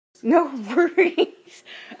No worries.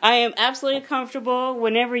 I am absolutely comfortable.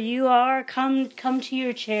 Whenever you are, come to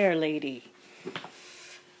your chair, lady.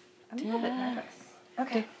 I'm a little bit nervous.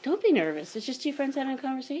 Okay. Don't be nervous. It's just two friends having a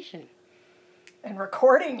conversation. And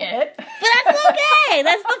recording it. But that's okay.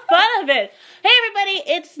 That's the fun of it. Hey, everybody.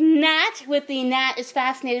 It's Nat with the Nat is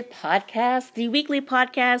Fascinated podcast, the weekly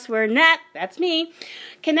podcast where Nat, that's me,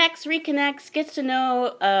 connects, reconnects, gets to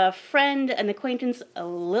know a friend, an acquaintance a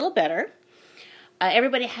little better.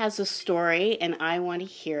 Everybody has a story, and I want to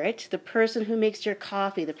hear it. The person who makes your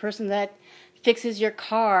coffee, the person that fixes your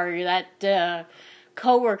car, that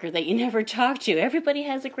coworker that you never talk to. Everybody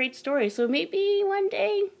has a great story, so maybe one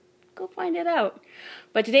day go find it out.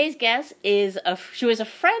 But today's guest is she was a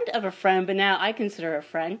friend of a friend, but now I consider her a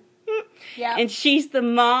friend. Yeah. And she's the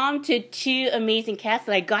mom to two amazing cats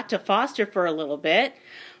that I got to foster for a little bit,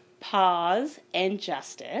 Pause and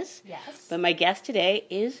Justice. Yes. But my guest today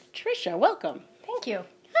is Trisha. Welcome. Thank you.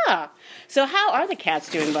 Yeah. So how are the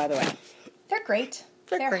cats doing, by the way? They're great.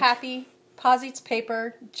 They're great. Happy. Pause eats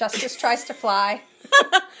paper. Justice tries to fly.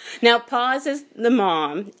 Now, Pause is the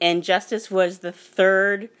mom, and Justice was the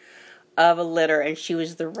third of a litter, and she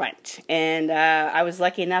was the runt. And I was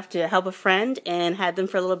lucky enough to help a friend and had them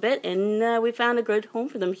for a little bit, and we found a good home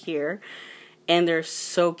for them here. And they're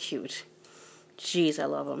so cute. Jeez, I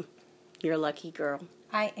love them. You're a lucky girl.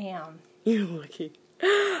 I am. You're lucky.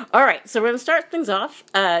 All right, so we're going to start things off.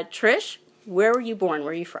 Trish, where were you born? Where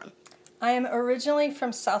are you from? I am originally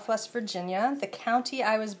from Southwest Virginia. The county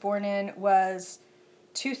I was born in was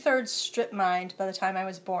 2/3 strip mined by the time I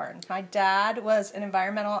was born. My dad was an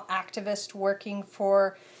environmental activist working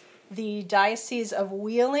for the Diocese of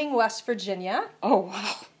Wheeling, West Virginia. Oh,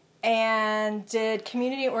 wow. And did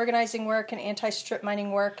community organizing work and anti-strip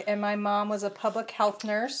mining work. And my mom was a public health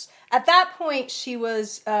nurse. At that point, she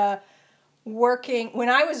was working, when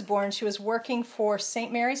I was born, she was working for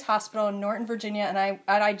St. Mary's Hospital in Norton, Virginia, and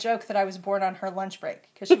I joke that I was born on her lunch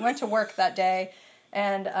break, because she went to work that day,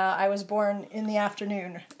 and I was born in the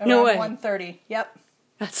afternoon, around 1:30. Yep.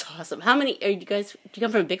 That's awesome. How many, are you guys, do you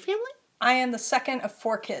come from a big family? I am the second of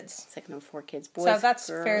 4 kids. Second of 4 kids. Boys, so that's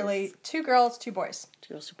girls? fairly, 2 girls, 2 boys.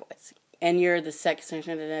 2 girls, 2 boys. And you're the second, so you're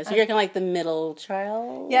kind of like the middle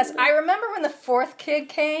child? Yes, I remember when the 4th kid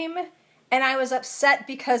came, and I was upset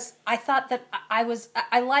because I thought that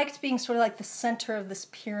I liked being sort of like the center of this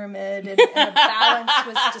pyramid, and the balance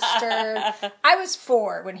was disturbed. I was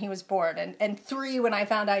 4 when he was born, and 3 when I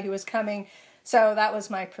found out he was coming. So that was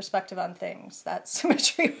my perspective on things. That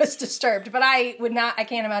symmetry was disturbed. But I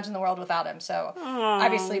can't imagine the world without him. So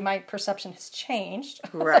obviously my perception has changed.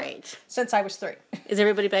 Right. Since I was 3. Is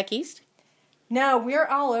everybody back east? No, we're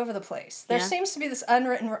all over the place. There seems to be this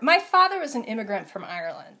unwritten... My father was an immigrant from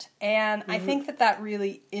Ireland, and I think that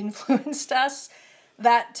really influenced us,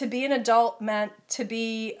 that to be an adult meant to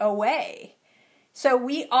be away. So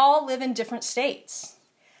we all live in different states.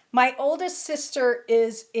 My oldest sister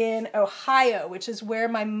is in Ohio, which is where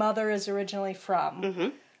my mother is originally from. Mm-hmm.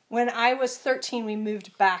 When I was 13, we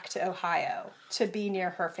moved back to Ohio to be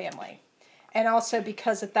near her family. And also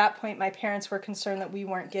because at that point my parents were concerned that we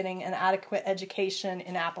weren't getting an adequate education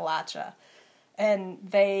in Appalachia. And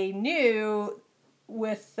they knew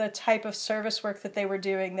with the type of service work that they were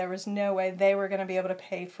doing, there was no way they were going to be able to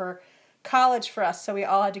pay for college for us. So we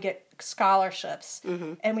all had to get scholarships.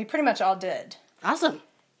 Mm-hmm. And we pretty much all did. Awesome.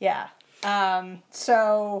 Yeah.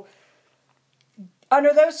 So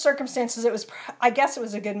under those circumstances, I guess it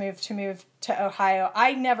was a good move to Ohio.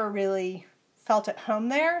 I never really felt at home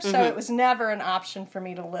there, so it was never an option for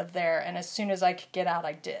me to live there, and as soon as I could get out,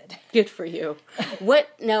 I did. Good for you.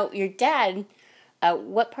 Now, your dad,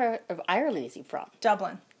 what part of Ireland is he from?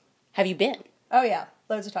 Dublin. Have you been? Oh, yeah,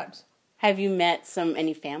 loads of times. Have you met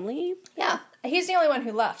any family? Yeah, he's the only one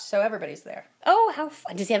who left, so everybody's there. Oh, how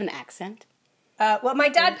fun. Does he have an accent? Well, my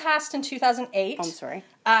dad passed in 2008. Oh, I'm sorry.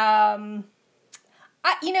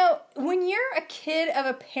 When you're a kid of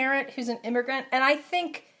a parent who's an immigrant, and I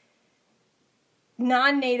think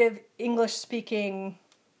non-native English-speaking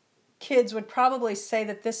kids would probably say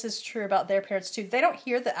that this is true about their parents, too. They don't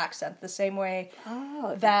hear the accent the same way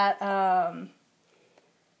that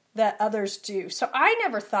others do. So I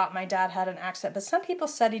never thought my dad had an accent, but some people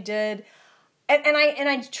said he did, and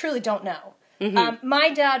I truly don't know. Mm-hmm.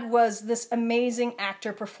 My dad was this amazing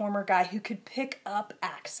actor-performer guy who could pick up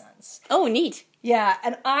accents. Oh, neat. Yeah,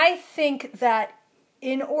 and I think that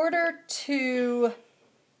in order to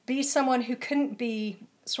be someone who couldn't be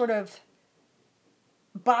sort of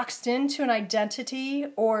boxed into an identity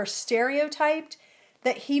or stereotyped,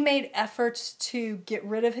 that he made efforts to get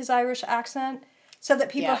rid of his Irish accent so that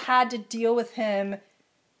people had to deal with him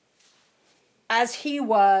as he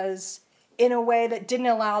was in a way that didn't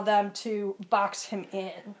allow them to box him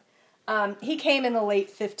in. He came in the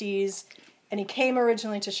late 50s, and he came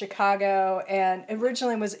originally to Chicago, and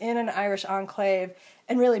originally was in an Irish enclave,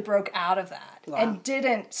 and really broke out of that. Wow. And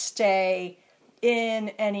didn't stay in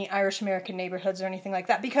any Irish American neighborhoods or anything like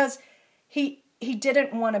that, because he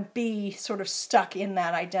didn't want to be sort of stuck in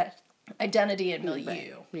that identity and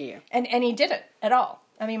milieu. Right. Yeah. And he didn't at all.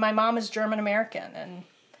 I mean, my mom is German American, and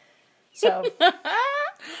so...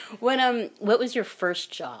 What was your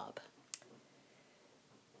first job?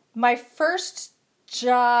 My first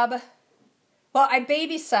job... Well, I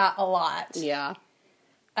babysat a lot. Yeah.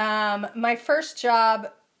 My first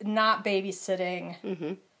job, not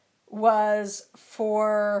babysitting, was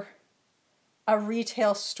for a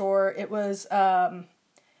retail store. It was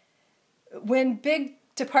when big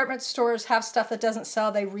department stores have stuff that doesn't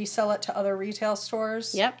sell, they resell it to other retail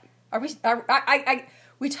stores. Yep.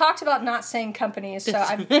 We talked about not saying companies, so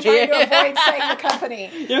I'm trying to avoid saying the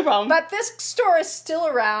company. No problem. But this store is still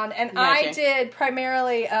around, and Gotcha. I did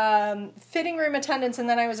primarily fitting room attendance, and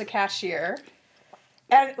then I was a cashier.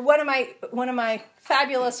 And one of my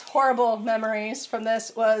fabulous, horrible memories from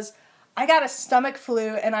this was I got a stomach flu,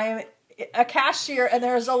 and I'm a cashier, and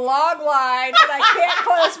there's a long line, and I can't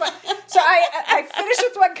close my... So I finished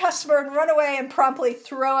with one customer and run away and promptly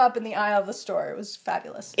throw up in the aisle of the store. It was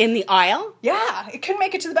fabulous. In the aisle? Yeah, it couldn't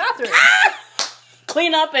make it to the bathroom.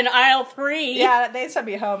 Clean up in aisle 3. Yeah, they sent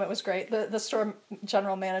me home. It was great. The store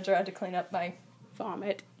general manager had to clean up my...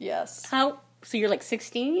 Vomit. Yes. So you're like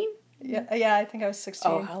 16? Yeah, I think I was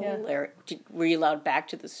 16. Oh, how yeah. hilarious. Were you allowed back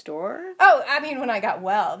to the store? Oh, I mean, when I got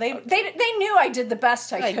well. They knew I did the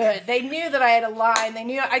best I could. They knew that I had a line. They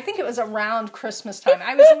knew... I think it was around Christmas time.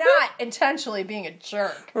 I was not intentionally being a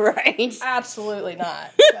jerk. Right. Absolutely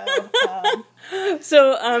not.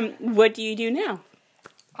 So, what do you do now?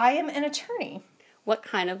 I am an attorney. What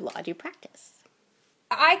kind of law do you practice?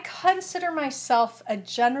 I consider myself a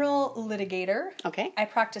general litigator. Okay. I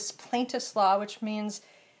practice plaintiff's law, which means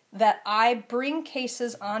that I bring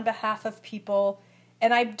cases on behalf of people,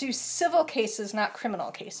 and I do civil cases, not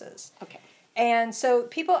criminal cases. Okay. And so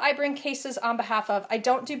people I bring cases on behalf of, I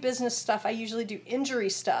don't do business stuff, I usually do injury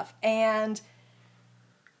stuff. And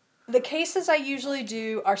the cases I usually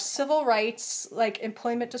do are civil rights, like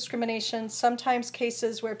employment discrimination, sometimes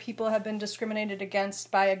cases where people have been discriminated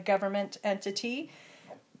against by a government entity.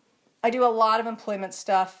 I do a lot of employment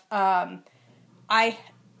stuff. I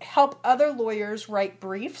help other lawyers write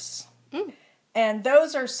briefs, and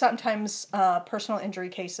those are sometimes personal injury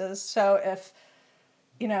cases. So if,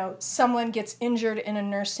 someone gets injured in a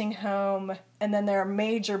nursing home, and then there are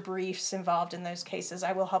major briefs involved in those cases,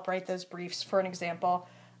 I will help write those briefs, for an example.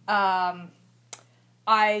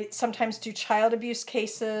 I sometimes do child abuse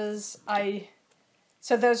cases.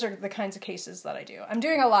 So those are the kinds of cases that I do. I'm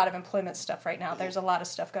doing a lot of employment stuff right now. There's a lot of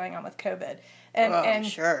stuff going on with COVID. And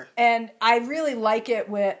sure. And I really like it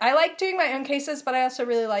I like doing my own cases, but I also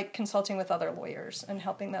really like consulting with other lawyers and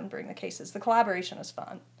helping them bring the cases. The collaboration is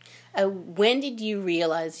fun. When did you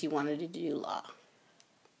realize you wanted to do law?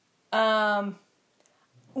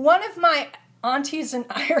 One of my aunties in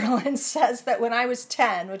Ireland says that when I was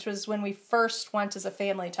 10, which was when we first went as a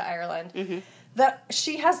family to Ireland, that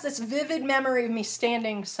she has this vivid memory of me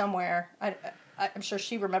standing somewhere, I'm sure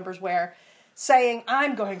she remembers where, saying,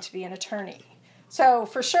 I'm going to be an attorney. So,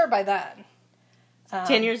 for sure by then.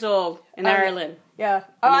 10 years old in Ireland. Yeah.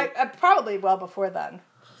 I probably well before then.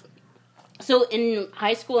 So, in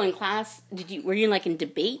high school and class, were you in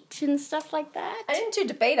debate and stuff like that? I didn't do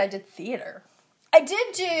debate, I did theater. I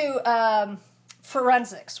did do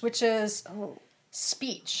forensics, which is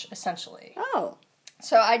speech, essentially. Oh.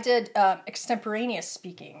 So I did extemporaneous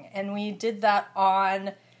speaking, and we did that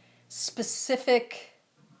on specific...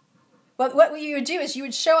 Well, what you would do is you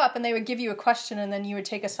would show up, and they would give you a question, and then you would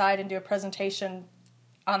take a side and do a presentation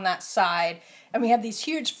on that side. And we had these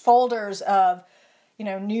huge folders of,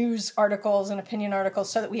 news articles and opinion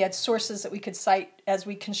articles so that we had sources that we could cite as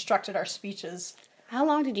we constructed our speeches. How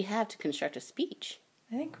long did you have to construct a speech?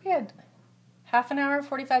 I think we had half an hour,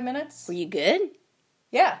 45 minutes. Were you good?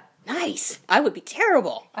 Yeah. Nice. I would be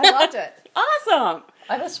terrible. I loved it. Awesome.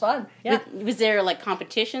 It was fun. Yeah. Was there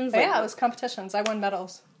competitions? Yeah, it was competitions. I won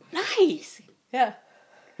medals. Nice. Yeah.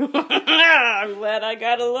 I'm glad I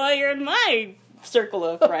got a lawyer in my circle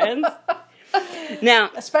of friends. Now,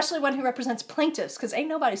 especially one who represents plaintiffs, because ain't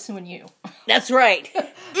nobody suing you. That's right.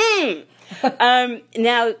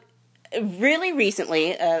 Now, really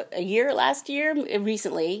recently, last year,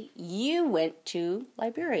 you went to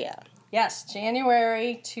Liberia. Yes,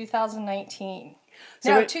 January 2019.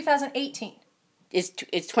 So no, 2018. It's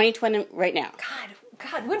 2020 right now.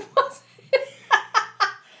 God, when was it?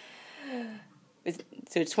 So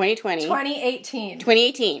it's 2020. 2018.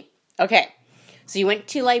 2018. Okay. So you went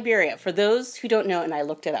to Liberia. For those who don't know, and I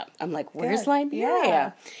looked it up, I'm like, where's Liberia?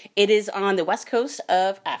 Yeah. It is on the west coast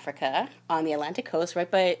of Africa, on the Atlantic coast,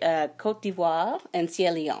 right by Côte d'Ivoire and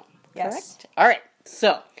Sierra Leone. Yes. Correct? All right.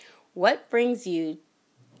 So what brings you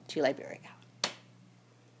to Liberia?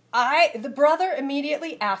 The brother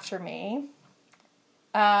immediately after me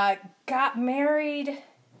got married,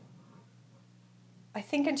 I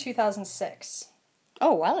think in 2006.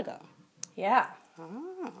 Oh, a while ago. Yeah.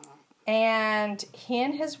 Oh. And he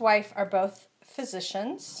and his wife are both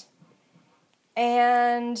physicians,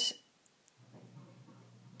 and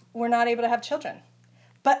were not able to have children,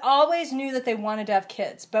 but always knew that they wanted to have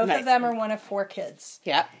kids. Both Nice. of them are one of 4 kids.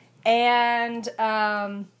 Yeah. And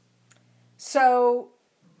so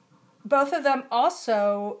both of them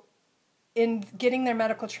also, in getting their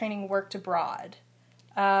medical training, worked abroad,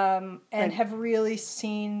 and Right. have really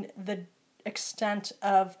seen the extent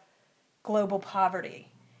of global poverty,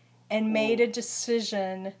 and made a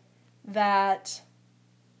decision that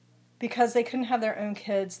because they couldn't have their own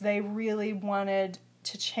kids, they really wanted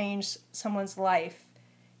to change someone's life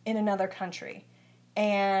in another country.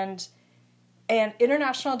 And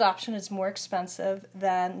international adoption is more expensive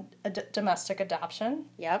than domestic adoption.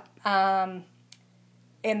 Yep. And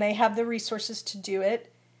they have the resources to do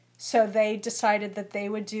it. So they decided that they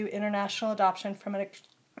would do international adoption from an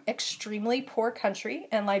extremely poor country.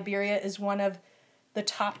 And Liberia is one of the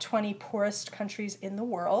top 20 poorest countries in the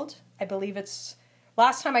world. I believe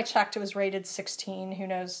last time I checked, it was rated 16. Who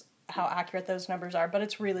knows how accurate those numbers are, but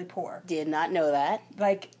it's really poor. Did not know that.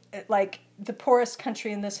 Like the poorest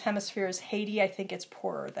country in this hemisphere is Haiti. I think it's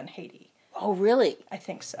poorer than Haiti. Oh, really? I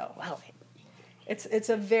think so. Wow. It's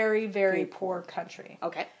a very, very poor country.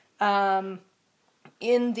 Okay.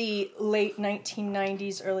 In the late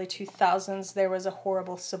 1990s, early 2000s, there was a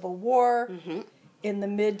horrible civil war. Mm-hmm. In the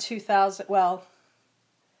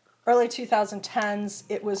early 2010s,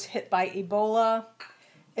 it was hit by Ebola.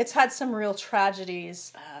 It's had some real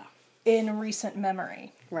tragedies in recent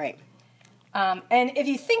memory. Right. And if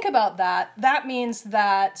you think about that, that means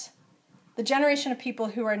that the generation of people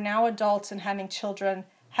who are now adults and having children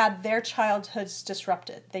had their childhoods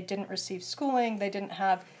disrupted. They didn't receive schooling,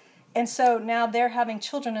 and so now they're having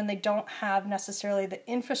children and they don't have necessarily the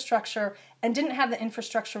infrastructure, and didn't have the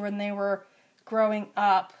infrastructure when they were growing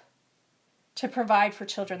up to provide for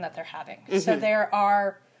children that they're having. Mm-hmm. So there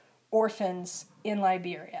are orphans in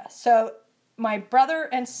Liberia. So my brother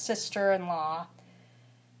and sister-in-law,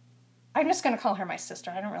 I'm just going to call her my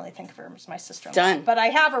sister. I don't really think of her as my sister-in-law. Done. But I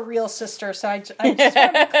have a real sister, so I just want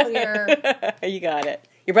to be clear. You got it.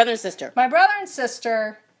 Your brother and sister. My brother and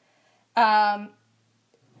sister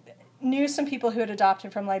knew some people who had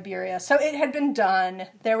adopted from Liberia. So it had been done.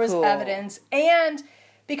 There was evidence. And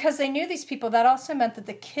because they knew these people, that also meant that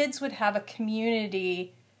the kids would have a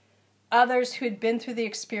community, others who had been through the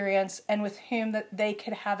experience and with whom that they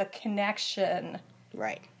could have a connection.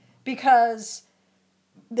 Right. Because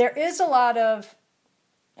there is a lot of,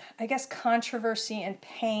 I guess, controversy and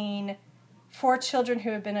pain for children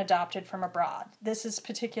who have been adopted from abroad. This is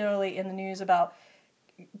particularly in the news about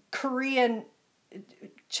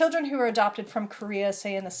children who were adopted from Korea,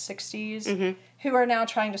 say in the 60s, mm-hmm. who are now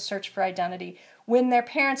trying to search for identity. When their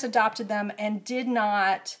parents adopted them and did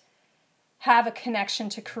not have a connection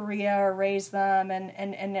to Korea or raise them,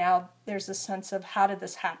 and now there's a sense of how did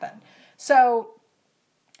this happen? So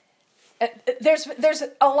there's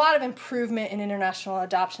a lot of improvement in international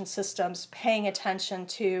adoption systems, paying attention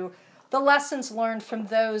to the lessons learned from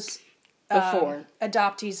those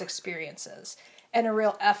adoptees' experiences, and a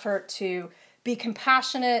real effort to be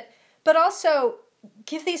compassionate, but also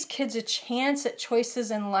give these kids a chance at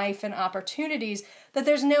choices in life and opportunities that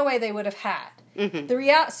there's no way they would have had.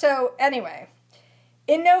 Mm-hmm. So anyway,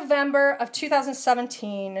 in November of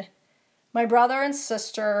 2017, my brother and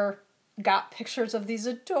sister got pictures of these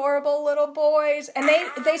adorable little boys, and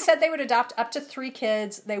they said they would adopt up to 3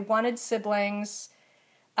 kids. They wanted siblings,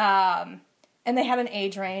 and they had an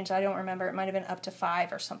age range. I don't remember. It might have been up to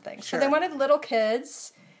 5 or something. Sure. So they wanted little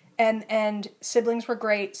kids, and siblings were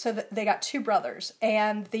great. So they got 2 brothers,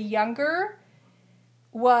 and the younger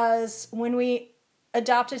was, when we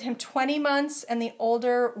adopted him, 20 months, and the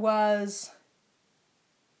older was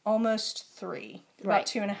almost 3, about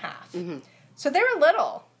 2.5. Mm-hmm. So they were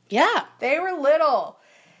little. Yeah. They were little.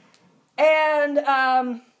 And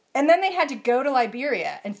then they had to go to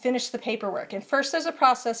Liberia and finish the paperwork. And first there's a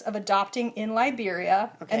process of adopting in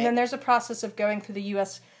Liberia. Okay. And then there's a process of going through the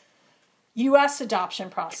U.S. adoption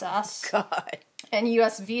process. God. And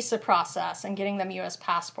U.S. visa process and getting them U.S.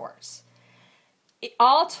 passports.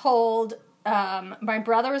 All told, my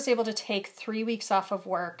brother was able to take 3 weeks off of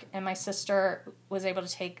work, and my sister was able to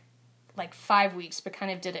take like 5 weeks, but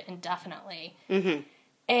kind of did it indefinitely. Mm-hmm.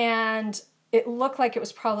 And it looked like it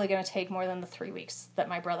was probably going to take more than the 3 weeks that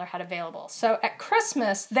my brother had available. So at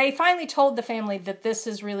Christmas, they finally told the family that this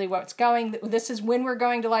is really what's going. This is when we're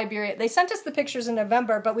going to Liberia. They sent us the pictures in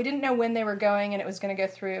November, but we didn't know when they were going and it was going to go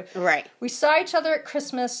through. Right. We saw each other at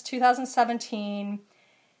Christmas 2017.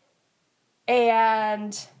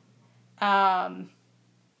 And, God,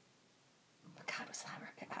 was that?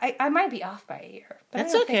 I might be off by a year. But That's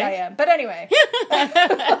I don't okay. think I am. But anyway.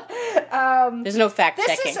 There's no fact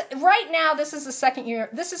checking. Right now, this is the second year.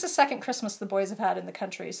 This is the second Christmas the boys have had in the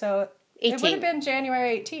country. So 18. it would have been January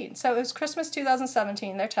 18. So it was Christmas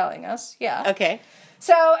 2017, they're telling us. Yeah. Okay.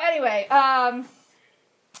 So anyway, I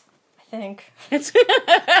think.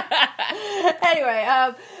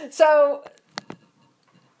 Anyway, so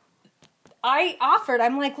I offered,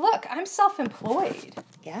 I'm like, look, I'm self-employed.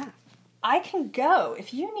 Yeah. I can go.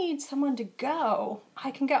 If you need someone to go,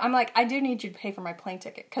 I can go. I'm like, I do need you to pay for my plane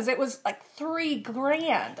ticket. Because it was like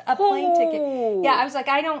 $3,000 a plane ticket. Yeah, I was like,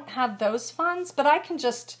 I don't have those funds, but I can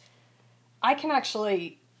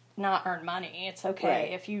actually not earn money. It's okay.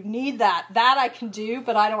 Right. If you need that I can do,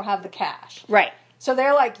 but I don't have the cash. Right. So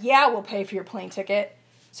they're like, yeah, we'll pay for your plane ticket.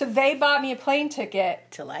 So they bought me a plane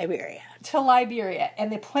ticket To Liberia.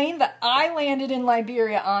 And the plane that I landed in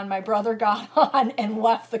Liberia on, my brother got on and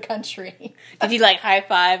left the country. Did you like high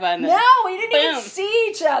five on the... No, we didn't even see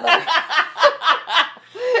each other.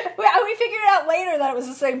 we figured out later that it was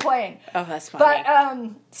the same plane. Oh, that's funny. But,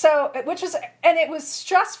 it was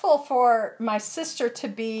stressful for my sister to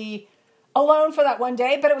be alone for that one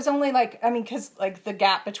day, but it was only because the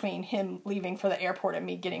gap between him leaving for the airport and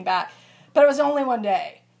me getting back, but it was only one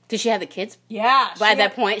day. Did she have the kids? Yeah. By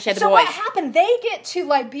that point, she had the boys. So what happened? They get to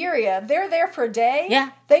Liberia. They're there for a day.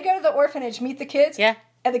 Yeah. They go to the orphanage, meet the kids. Yeah.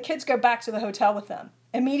 And the kids go back to the hotel with them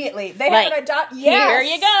immediately. They haven't adopted. Yes. Here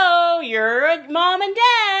you go. You're a mom and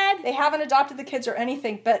dad. They haven't adopted the kids or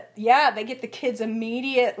anything, but yeah, they get the kids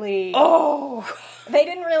immediately. Oh. They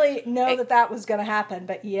didn't really know that was going to happen,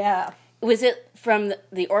 but yeah. Was it from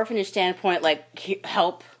the orphanage standpoint, like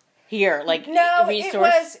help here, like no,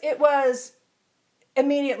 resource? It was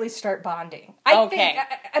immediately start bonding.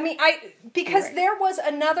 Because there was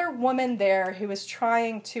another woman there who was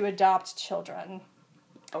trying to adopt children.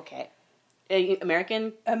 Okay.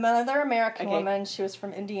 American? Another American woman. She was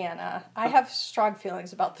from Indiana. I have strong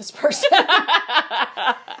feelings about this person.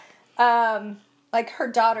 Her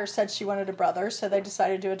daughter said she wanted a brother, so they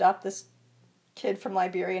decided to adopt this kid from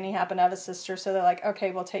Liberia, and he happened to have a sister, so they're like,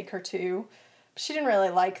 okay, we'll take her too. She didn't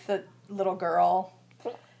really like the little girl.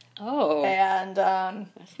 Oh. And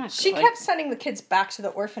that's not she good. kept sending the kids back to the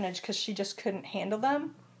orphanage because she just couldn't handle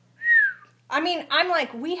them. I'm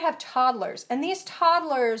like, we have toddlers, and these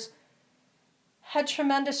toddlers had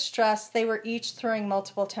tremendous stress. They were each throwing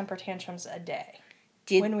multiple temper tantrums a day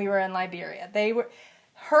when we were in Liberia.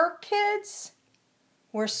 Her kids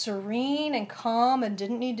were serene and calm and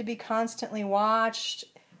didn't need to be constantly watched,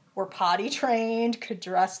 were potty trained, could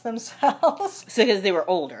dress themselves. So because they were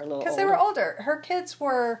older, a little older. Because they were older. Her kids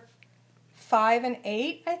were 5 and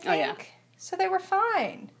 8, I think. Oh, yeah. So they were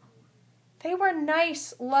fine. They were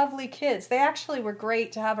nice, lovely kids. They actually were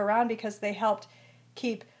great to have around because they helped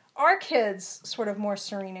keep our kids sort of more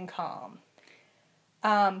serene and calm.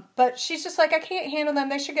 But she's just like, I can't handle them.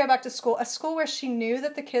 They should go back to school. A school where she knew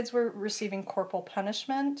that the kids were receiving corporal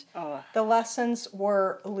punishment. Oh. The lessons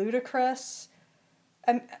were ludicrous.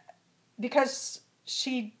 Because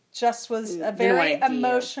she just was a very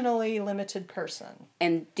emotionally limited person.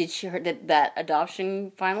 And did she hear that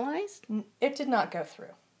adoption finalized? It did not go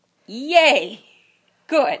through. Yay!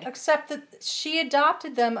 Good. Except that she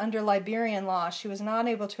adopted them under Liberian law. She was not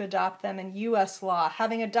able to adopt them in U.S. law.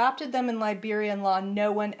 Having adopted them in Liberian law,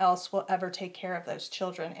 no one else will ever take care of those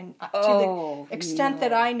children. And to the extent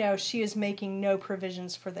that I know, she is making no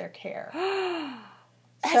provisions for their care.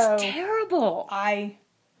 That's terrible. I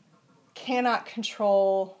cannot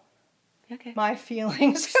control my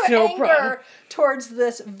feelings of No anger problem. towards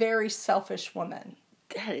this very selfish woman.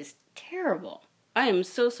 That is terrible. I am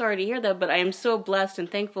so sorry to hear that, but I am so blessed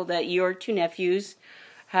and thankful that your 2 nephews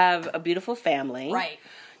have a beautiful family. Right.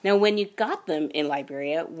 Now, when you got them in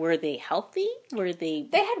Liberia, were they healthy? Were they...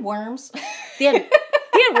 They had worms. They had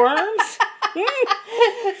worms? So they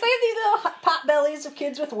have these little pot bellies of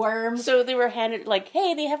kids with worms. So they were handed, like,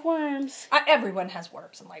 hey, they have worms. Everyone has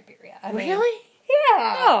worms in Liberia. Really?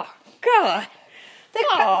 Yeah. Oh, God.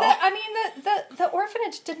 The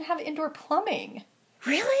orphanage didn't have indoor plumbing.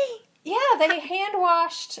 Really? Yeah, they hand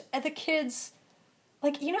washed the kids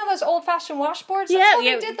like, you know those old-fashioned washboards? That's Yeah, how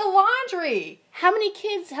yeah. they did the laundry. How many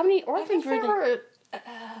kids, how many I orphans think were there there?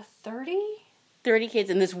 were 30? 30 kids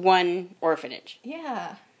in this one orphanage.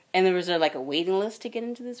 Yeah. And there was like a waiting list to get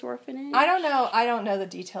into this orphanage? I don't know the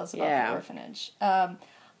details about Yeah. the orphanage.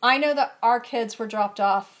 I know that our kids were dropped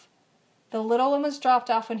off. The little one was dropped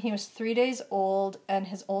off when he was 3 days old, and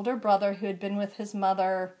his older brother, who had been with his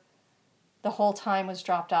mother the whole time, was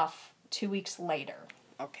dropped off 2 weeks later.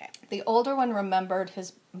 Okay. The older one remembered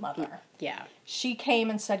his mother. Yeah. She came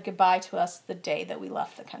and said goodbye to us the day that we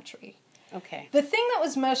left the country. Okay. The thing that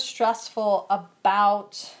was most stressful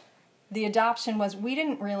about the adoption was we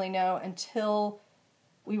didn't really know until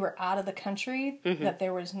we were out of the country that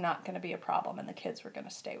there was not going to be a problem and the kids were going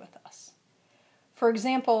to stay with us. For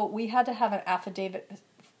example, we had to have an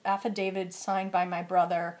affidavit signed by my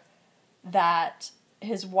brother that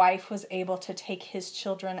his wife was able to take his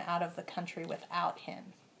children out of the country without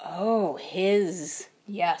him. Oh, his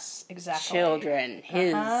Yes, exactly. children.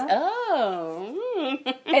 His. Oh.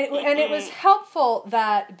 And it was helpful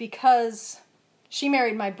that because she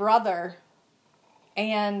married my brother,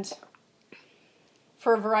 and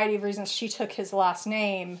for a variety of reasons she took his last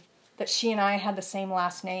name, that she and I had the same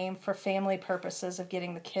last name for family purposes of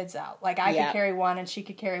getting the kids out. Like I could carry one and she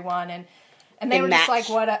could carry one, and they were just like,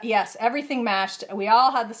 what? Yes, everything matched. We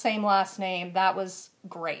all had the same last name. That was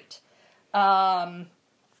great.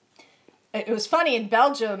 It was funny in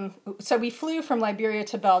Belgium. So we flew from Liberia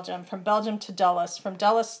to Belgium, from Belgium to Dulles, from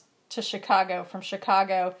Dulles to Chicago, from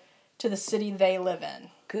Chicago to the city they live in.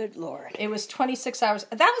 Good Lord. It was 26 hours.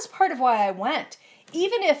 That was part of why I went.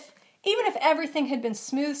 Even if everything had been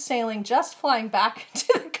smooth sailing, just flying back into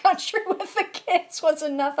the country with the kids was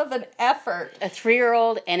enough of an effort. A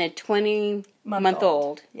 3-year-old and a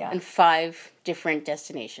 20-month-old. Yeah. And 5 different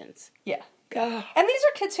destinations. Yeah. God. And these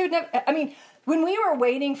are kids who never, I mean, when we were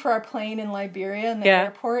waiting for our plane in Liberia in the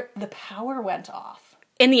airport, the power went off.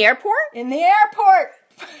 In the airport? In the airport!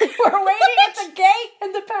 We're waiting at the gate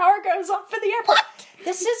and the power goes off in the airport. What?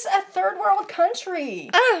 This is a third world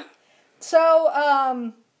country.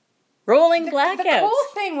 So, rolling blackouts. The cool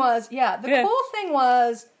thing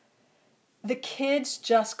was, the kids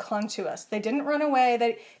just clung to us. They didn't run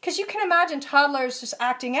away. Because you can imagine toddlers just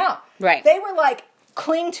acting out. Right. They were like,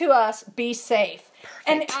 cling to us, be safe. Perfect.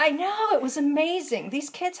 And I know, it was amazing.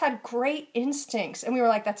 These kids had great instincts. And we were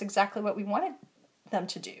like, that's exactly what we wanted them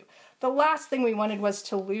to do. The last thing we wanted was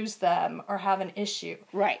to lose them or have an issue.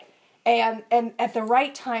 Right. And at the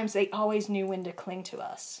right times, they always knew when to cling to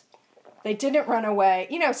us. They didn't run away.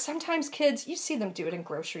 You know, sometimes kids, you see them do it in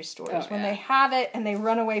grocery stores. When they have it and they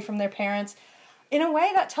run away from their parents. In a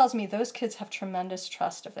way, that tells me those kids have tremendous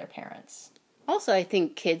trust of their parents. Also, I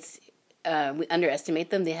think kids, we underestimate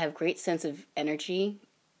them. They have great sense of energy.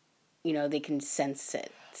 You know, they can sense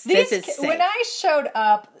it. When I showed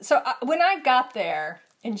up, when I got there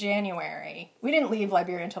in January, we didn't leave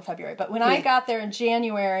Liberia until February, but when I got there in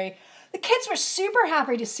January, the kids were super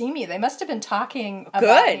happy to see me. They must have been talking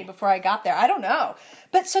about me before I got there. I don't know.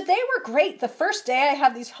 But so they were great. The first day I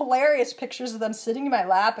have these hilarious pictures of them sitting in my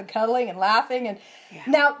lap and cuddling and laughing. And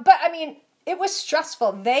but I mean, it was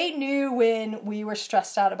stressful. They knew when we were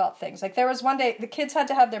stressed out about things. Like there was one day, the kids had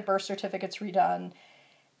to have their birth certificates redone.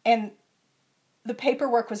 And the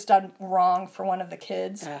paperwork was done wrong for one of the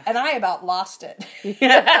kids, and I about lost it. But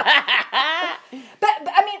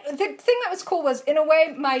I mean, the thing that was cool was, in a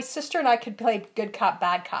way, my sister and I could play good cop,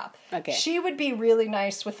 bad cop. Okay. She would be really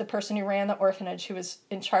nice with the person who ran the orphanage, who was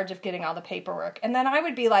in charge of getting all the paperwork. And then I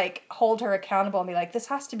would be like, hold her accountable and be like, this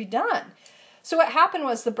has to be done. So what happened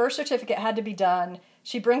was the birth certificate had to be done.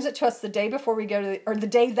 She brings it to us the day before we go to the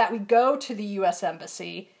day that we go to the U.S.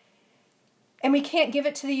 Embassy. And we can't give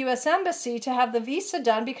it to the U.S. Embassy to have the visa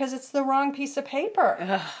done because it's the wrong piece of paper.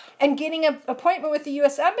 Ugh. And getting an appointment with the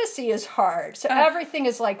U.S. Embassy is hard. So everything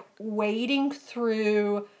is like wading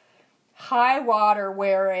through high water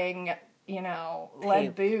wearing,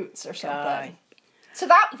 lead boots or something. So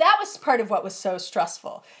that was part of what was so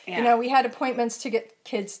stressful. Yeah. We had appointments to get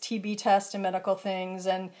kids TB tests and medical things,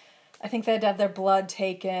 and I think they had to have their blood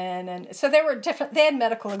taken. And so they had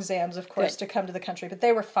medical exams, of course, to come to the country, but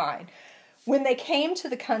they were fine. When they came to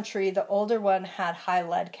the country, the older one had high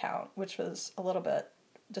lead count, which was a little bit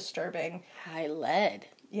disturbing. High lead?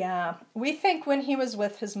 Yeah. We think when he was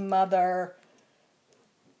with his mother,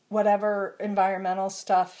 whatever environmental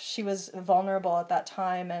stuff, she was vulnerable at that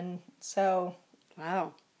time, and so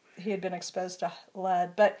wow, he had been exposed to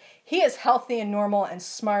lead. But he is healthy and normal and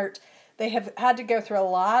smart. They have had to go through a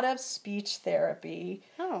lot of speech therapy.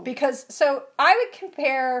 So I would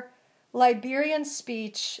compare Liberian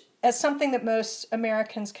speech as something that most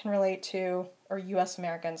Americans can relate to, or U.S.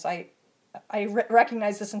 Americans. I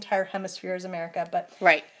recognize this entire hemisphere as America, but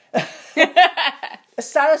Right.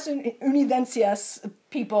 Estados Unidenses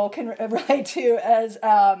people can relate to as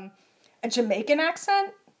a Jamaican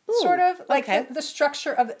accent, sort of. Like okay. the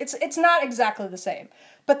structure of it's not exactly the same.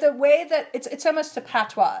 But the way that it's almost a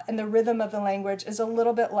patois, and the rhythm of the language is a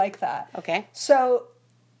little bit like that. Okay. So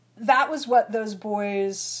that was what those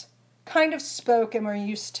boys kind of spoke and were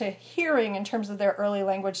used to hearing in terms of their early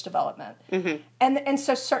language development. Mm-hmm. And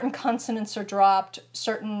so certain consonants are dropped,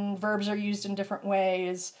 certain verbs are used in different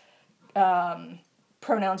ways,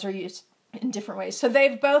 pronouns are used in different ways. So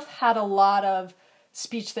they've both had a lot of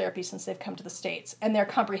speech therapy since they've come to the States, and their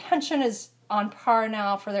comprehension is on par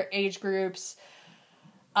now for their age groups.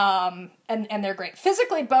 And they're great.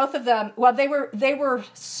 Physically, both of them, well, they were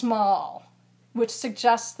small, which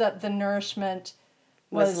suggests that the nourishment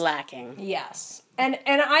was lacking. Yes. And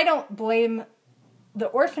I don't blame the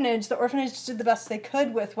orphanage. The orphanage did the best they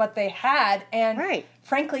could with what they had. And right.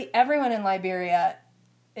 frankly, everyone in Liberia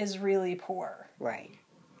is really poor. Right.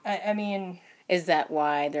 I mean... Is that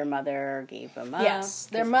why their mother gave them up? Yes.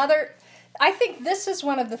 Their mother... I think this is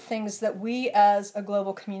one of the things that we as a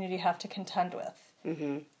global community have to contend with.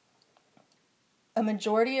 Mm-hmm. A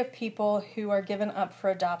majority of people who are given up for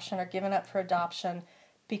adoption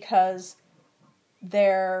because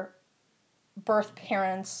their birth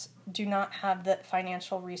parents do not have the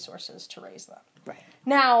financial resources to raise them. Right.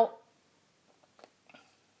 Now,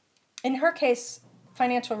 in her case,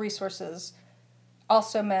 financial resources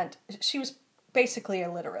also meant she was basically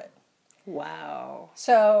illiterate. Wow.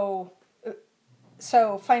 So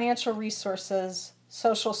financial resources,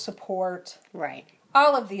 social support, right.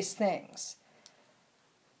 all of these things.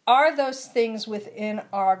 Are those things within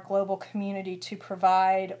our global community to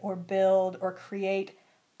provide or build or create?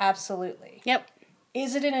 Absolutely. Yep.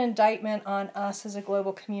 Is it an indictment on us as a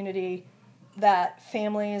global community that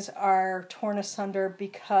families are torn asunder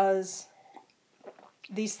because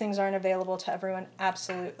these things aren't available to everyone?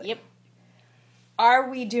 Absolutely. Yep. Are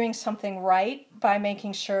we doing something right by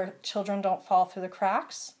making sure children don't fall through the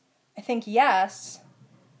cracks? I think yes,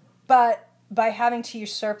 but by having to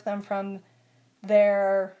usurp them from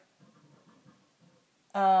their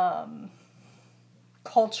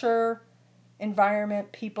culture,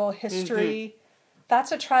 environment, people, history,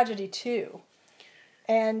 that's a tragedy too.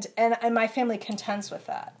 And my family contends with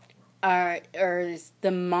that. Is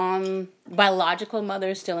the biological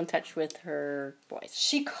mother still in touch with her boys?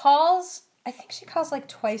 I think she calls like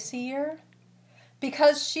twice a year.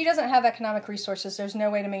 Because she doesn't have economic resources, there's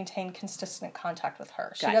no way to maintain consistent contact with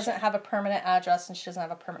her. She doesn't have a permanent address, and she doesn't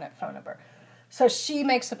have a permanent phone number. So she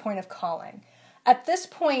makes a point of calling. At this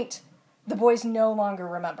point, the boys no longer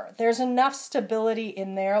remember. There's enough stability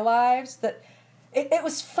in their lives that... It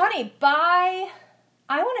was funny. By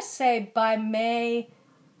May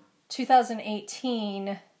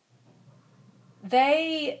 2018,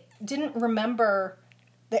 they didn't remember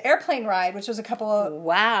the airplane ride, which was a couple of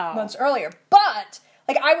months earlier. But,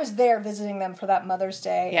 I was there visiting them for that Mother's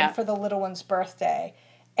Day and for the little one's birthday.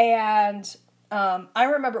 And I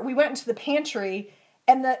remember we went into the pantry,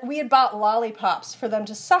 and we had bought lollipops for them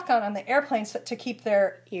to suck on the airplane to keep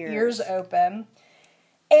their ears open.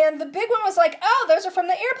 And the big one was like, oh, those are from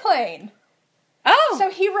the airplane. Oh! So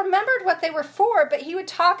he remembered what they were for, but he would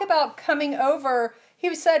talk about coming over.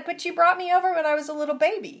 He said, but you brought me over when I was a little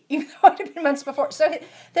baby, even though it had been months before. So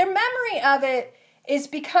their memory of it is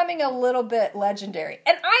becoming a little bit legendary.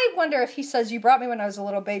 And I wonder if he says, you brought me when I was a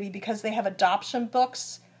little baby because they have adoption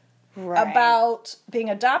books about being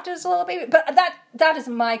adopted as a little baby. But that is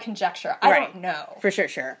my conjecture. I don't know. For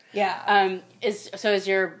sure. Yeah. Is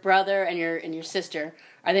your brother and your sister,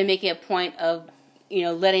 are they making a point of,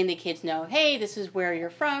 letting the kids know, hey, this is where you're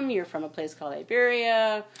from a place called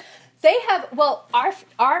Liberia? They have,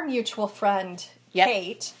 our mutual friend,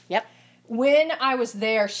 Kate. Yep. When I was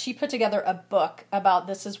there, she put together a book about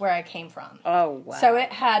this is where I came from. Oh, wow. So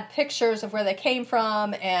it had pictures of where they came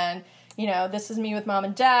from, and, this is me with mom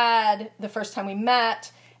and dad, the first time we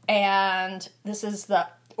met, and this is the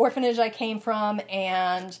orphanage I came from,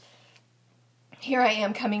 and here I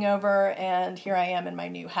am coming over, and here I am in my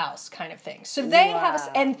new house, kind of thing. So they have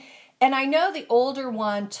and I know the older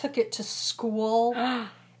one took it to school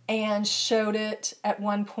and showed it at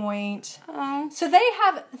one point. Oh. So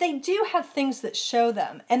they do have things that show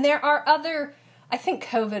them. And there are other, I think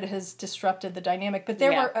COVID has disrupted the dynamic, but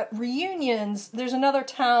there were reunions. There's another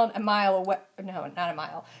town an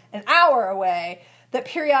hour away, that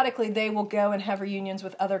periodically they will go and have reunions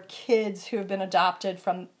with other kids who have been adopted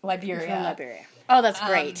from Liberia. Oh, that's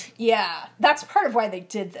great. Yeah, that's part of why they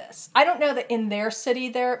did this. I don't know that in their city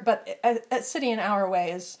there, but a city an hour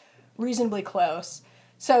away is reasonably close.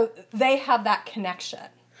 So they have that connection.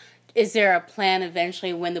 Is there a plan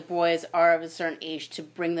eventually when the boys are of a certain age to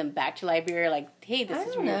bring them back to Liberia? Like, hey, this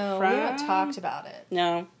is where you're from? We haven't talked about it.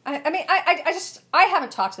 No. I mean, I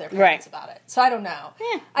haven't talked to their parents about it, so I don't know.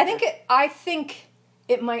 Yeah. I think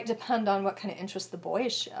it might depend on what kind of interest the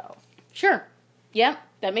boys show. Sure. Yep,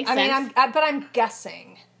 that makes sense. But I'm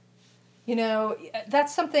guessing. You know,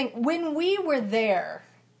 that's something, when we were there,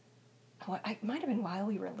 it might have been while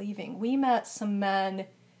we were leaving, we met some men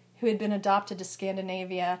who had been adopted to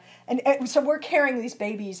Scandinavia. And so we're carrying these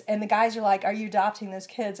babies, and the guys are like, are you adopting those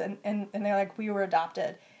kids? And they're like, we were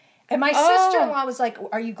adopted. And my sister-in-law was like,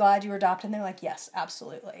 are you glad you were adopted? And they're like, yes,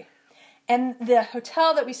 absolutely. And the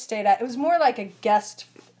hotel that we stayed at, it was more like a guest,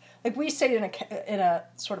 like we stayed in a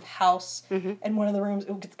sort of house, in one of the rooms,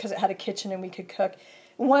 because it had a kitchen and we could cook.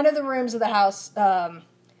 One of the rooms of the house,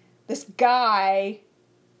 this guy,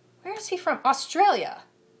 where is he from? Australia.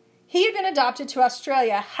 He had been adopted to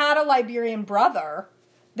Australia, had a Liberian brother.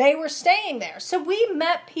 They were staying there. So we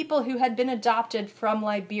met people who had been adopted from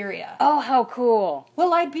Liberia. Oh, how cool. Well,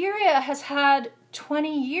 Liberia has had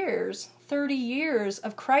 20 years, 30 years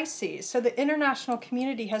of crises. So the international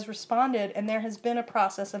community has responded, and there has been a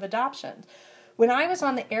process of adoption. When I was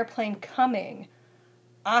on the airplane coming,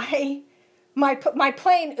 my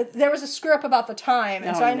plane, there was a screw up about the time,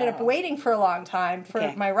 and so I ended up waiting for a long time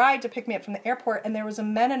for my ride to pick me up from the airport, and there was a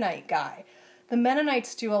Mennonite guy. The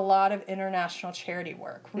Mennonites do a lot of international charity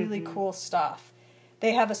work, really cool stuff.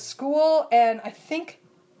 They have a school, and I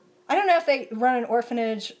don't know if they run an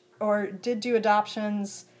orphanage or did do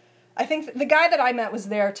adoptions. I think the guy that I met was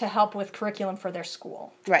there to help with curriculum for their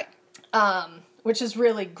school. Right. Which is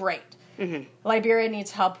really great. Liberia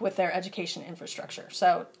needs help with their education infrastructure.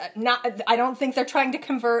 So, I don't think they're trying to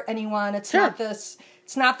convert anyone. It's not this.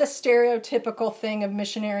 It's not the stereotypical thing of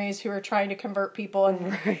missionaries who are trying to convert people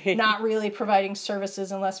and not really providing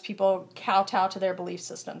services unless people kowtow to their belief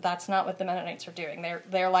system. That's not what the Mennonites are doing.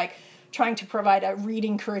 They're like trying to provide a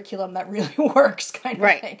reading curriculum that really works, kind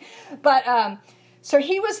of thing. But so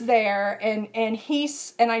he was there, and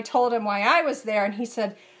I told him why I was there, and he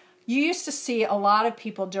said, you used to see a lot of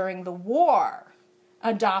people during the war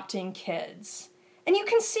adopting kids. And you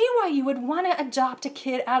can see why you would want to adopt a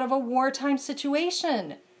kid out of a wartime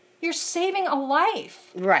situation. You're saving a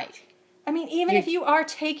life. Right. I mean, even if you are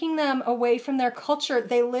taking them away from their culture,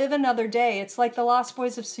 they live another day. It's like the Lost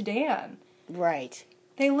Boys of Sudan. Right.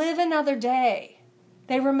 They live another day.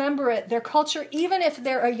 They remember it. Their culture, even if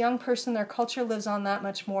they're a young person, their culture lives on that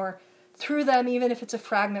much more through them, even if it's a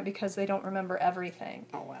fragment, because they don't remember everything.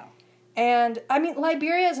 Oh, wow. And, I mean,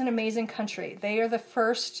 Liberia is an amazing country. They are the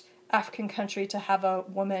first African country to have a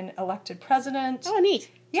woman elected president. Oh,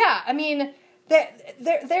 neat. Yeah, I mean,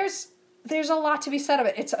 there's a lot to be said of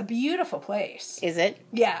it. It's a beautiful place. Is it?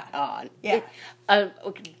 Yeah. Yeah.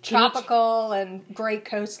 Tropical and great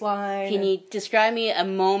coastline. Can you describe me a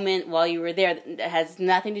moment while you were there that has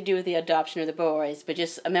nothing to do with the adoption of the boys, but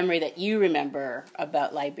just a memory that you remember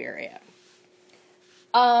about Liberia?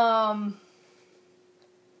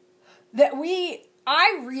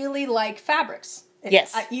 I really like fabrics.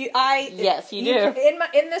 Yes. Yes, you do.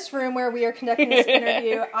 In this room where we are conducting this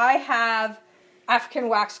interview, I have African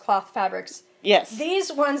waxcloth fabrics. Yes.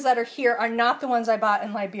 These ones that are here are not the ones I bought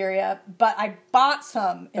in Liberia, but I bought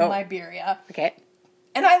some in Liberia. Okay.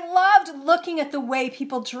 And I loved looking at the way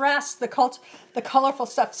people dress, the colorful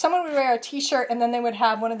stuff. Someone would wear a t-shirt, and then they would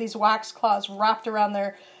have one of these waxcloths wrapped around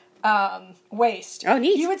their waist. Oh,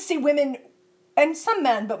 neat. You would see women, and some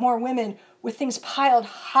men, but more women, with things piled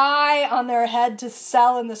high on their head to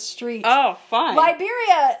sell in the streets. Oh, fun.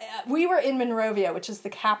 Liberia, we were in Monrovia, which is the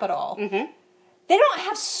capital. Mm-hmm. They don't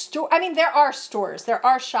have stores. I mean, there are stores. There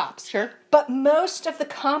are shops. Sure. But most of the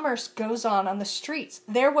commerce goes on the streets.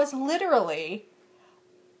 There was literally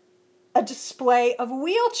a display of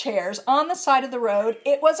wheelchairs on the side of the road.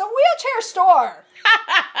 It was a wheelchair store.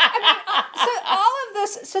 So all of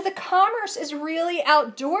this, so the commerce is really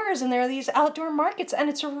outdoors, and there are these outdoor markets, and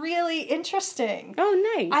it's really interesting.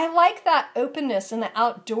 Oh, nice. I like that openness and the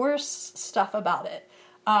outdoors stuff about it.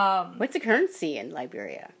 What's the currency in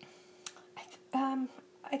Liberia?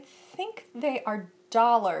 I think they are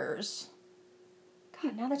dollars.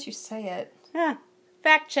 God, now that you say it.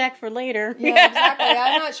 Fact check for later. Yeah, exactly.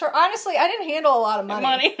 I'm not sure. Honestly, I didn't handle a lot of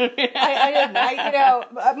money. I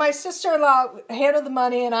didn't. My sister-in-law handled the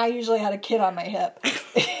money, and I usually had a kid on my hip.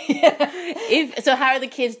 So how are the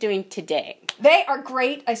kids doing today? They are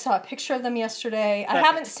great. I saw a picture of them yesterday. Perfect. I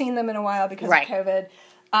haven't seen them in a while because of COVID.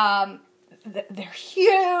 They're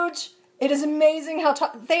huge. It is amazing how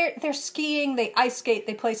tall they're skiing. They ice skate.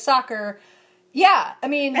 They play soccer. Yeah, I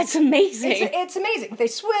mean, that's amazing. It's amazing. They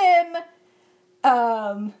swim.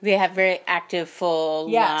 They have very active,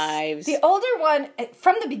 full lives. The older one,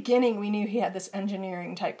 from the beginning, we knew he had this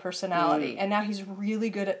engineering type personality, and now he's really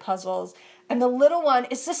good at puzzles. And the little one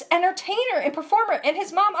is this entertainer and performer. And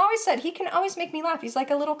his mom always said, he can always make me laugh. He's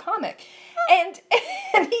like a little comic. And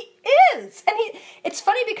he is. And it's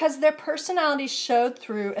funny because their personalities showed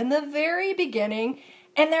through in the very beginning,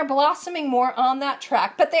 and they're blossoming more on that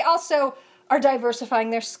track. But they also are diversifying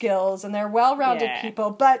their skills, and they're well-rounded people.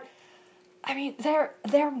 But I mean,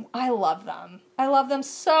 I love them. I love them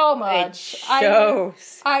so much. It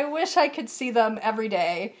shows. I wish I could see them every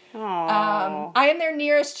day. Aww. I am their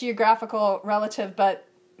nearest geographical relative, but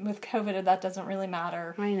with COVID, that doesn't really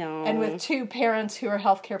matter. I know. And with two parents who are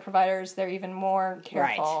healthcare providers, they're even more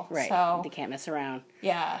careful. Right. So, they can't mess around.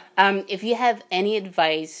 Yeah. If you have any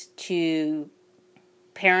advice to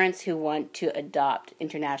parents who want to adopt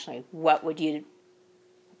internationally, what would you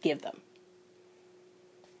give them?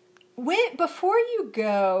 Before you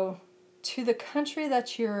go to the country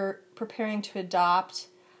that you're preparing to adopt,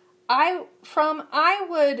 I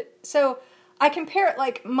compare it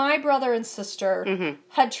like my brother and sister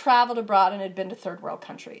had traveled abroad and had been to third world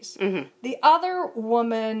countries. The other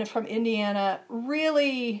woman from Indiana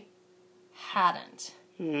really hadn't.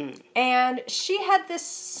 And she had this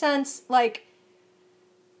sense like,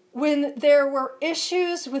 when there were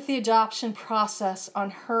issues with the adoption process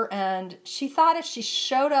on her end, she thought if she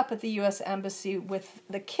showed up at the U.S. Embassy with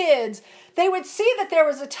the kids, they would see that there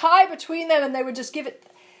was a tie between them and they would just give it.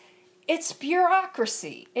 It's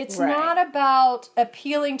bureaucracy. It's not about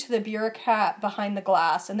appealing to the bureaucrat behind the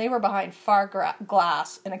glass, and they were behind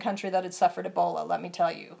glass in a country that had suffered Ebola, let me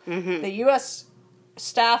tell you. The U.S.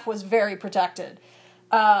 staff was very protected.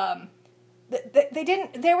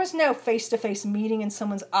 There was no face-to-face meeting in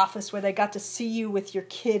someone's office where they got to see you with your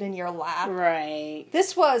kid in your lap. Right.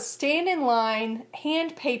 This was stand in line,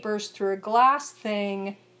 hand papers through a glass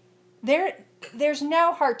thing. There's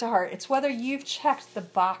no heart-to-heart. It's whether you've checked the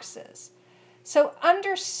boxes. So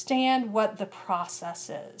understand what the process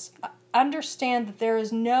is. Understand that there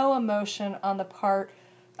is no emotion on the part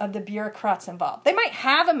of the bureaucrats involved. They might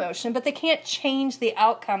have emotion, but they can't change the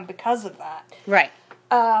outcome because of that. Right.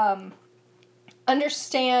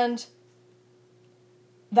 Understand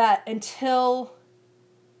that until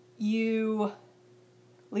you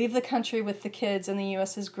leave the country with the kids and the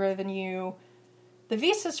U.S. has given you the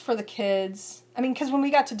visas for the kids. I mean, because when we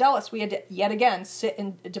got to Dulles, we had to yet again sit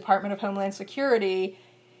in the Department of Homeland Security,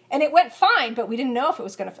 and it went fine, but we didn't know if it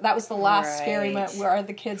was going to. That was the last scary moment. Where are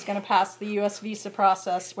the kids going to pass the U.S. visa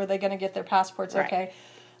process? Were they going to get their passports okay?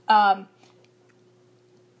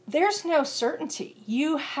 There's no certainty.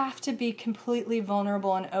 You have to be completely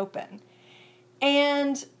vulnerable and open.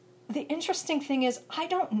 And the interesting thing is, I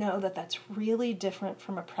don't know that that's really different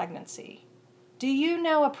from a pregnancy. Do you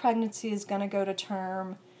know a pregnancy is going to go to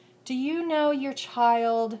term? Do you know your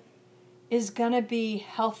child is going to be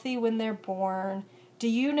healthy when they're born? Do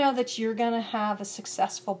you know that you're going to have a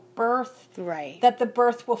successful birth? Right. That the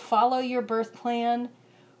birth will follow your birth plan?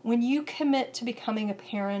 When you commit to becoming a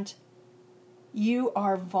parent, you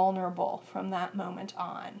are vulnerable from that moment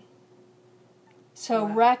on. So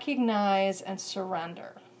recognize and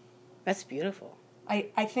surrender. That's beautiful. I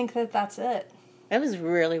think that that's it. That was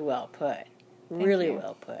really well put. Really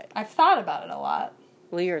well put. I've thought about it a lot.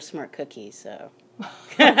 Well, you're a smart cookie, so.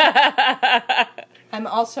 I'm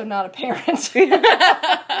also not a parent.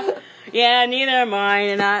 Yeah, neither am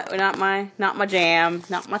I. Not my jam,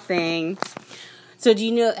 not my thing. So do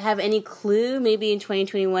you have any clue, maybe in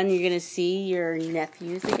 2021 you're going to see your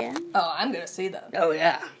nephews again? Oh, I'm going to see them. Oh,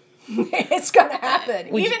 yeah. It's going to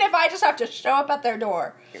happen. Even if I just have to show up at their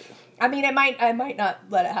door. I mean, I might not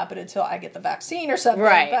let it happen until I get the vaccine or something.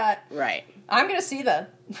 Right, but right. I'm going to see them.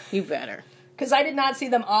 You better. Because I did not see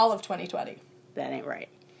them all of 2020. That ain't right.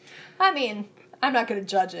 I mean, I'm not going to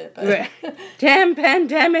judge it. But right. Damn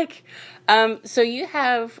pandemic. So you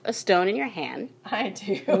have a stone in your hand. I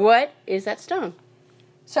do. What is that stone?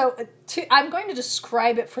 So I'm going to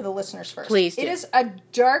describe it for the listeners first. Please do. It is a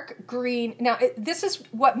dark green. Now, this is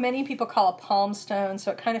what many people call a palm stone,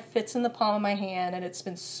 so it kind of fits in the palm of my hand, and it's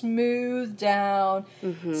been smoothed down.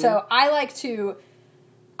 Mm-hmm. So I'm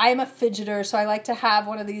a fidgeter, so I like to have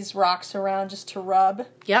one of these rocks around just to rub.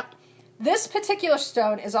 Yep. This particular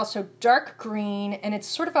stone is also dark green, and it's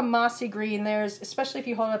sort of a mossy green. Especially if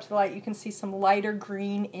you hold it up to the light, you can see some lighter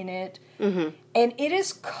green in it. Mm-hmm. And it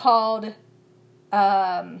is called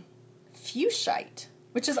fuchsite,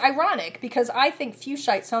 which is ironic because I think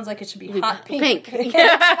fuchsite sounds like it should be hot pink.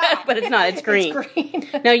 But it's not. It's green. It's green.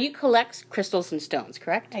 Now, you collect crystals and stones,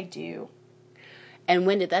 correct? I do. And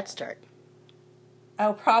when did that start?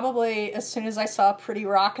 Oh, probably as soon as I saw a pretty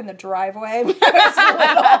rock in the driveway when I was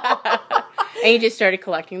little. And you just started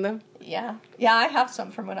collecting them? Yeah. Yeah, I have some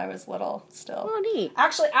from when I was little still. Oh, neat.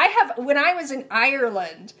 Actually, when I was in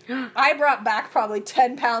Ireland, I brought back probably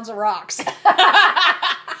 10 pounds of rocks.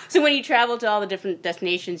 So when you travel to all the different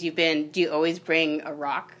destinations you've been, do you always bring a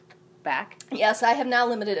rock back? Yes, I have now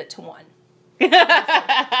limited it to one. There's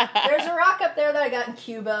a rock up there that I got in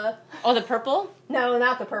Cuba. Oh, the purple? No,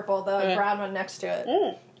 not the purple, the brown one next to it.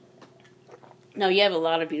 Mm. No, you have a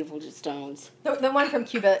lot of beautiful stones. The one from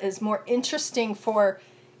Cuba is more interesting for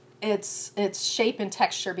its shape and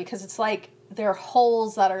texture because it's like there are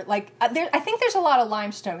holes that are like I think there's a lot of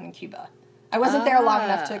limestone in Cuba. I wasn't there long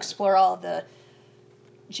enough to explore all of the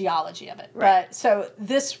geology of it. Right. But so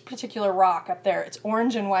this particular rock up there, it's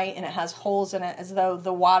orange and white and it has holes in it as though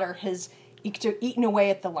the water has eaten away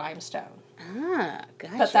at the limestone. Ah,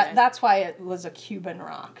 gotcha. But that's why it was a Cuban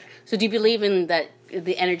rock. So do you believe in that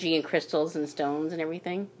the energy in crystals and stones and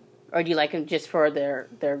everything? Or do you like them just for their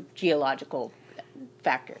geological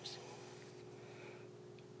factors?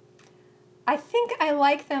 I think I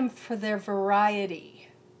like them for their variety.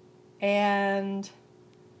 And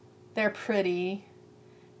they're pretty.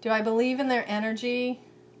 Do I believe in their energy?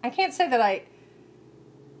 I can't say that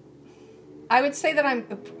I would say that I'm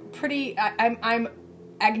pretty I'm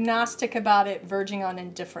agnostic about it, verging on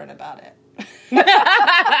indifferent about it.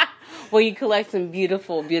 Well, you collect some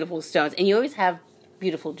beautiful, beautiful stones, and you always have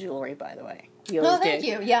beautiful jewelry, by the way. You always thank do.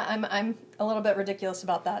 you. Yeah, I'm a little bit ridiculous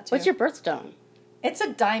about that too. What's your birthstone? It's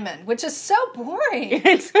a diamond, which is so boring.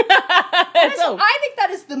 I think that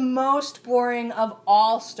is the most boring of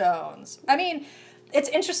all stones. I mean, it's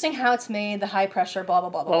interesting how it's made, the high pressure, blah, blah,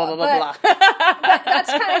 blah, blah, blah, blah, blah. But that's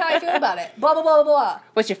kind of how I feel about it. Blah, blah, blah, blah, blah.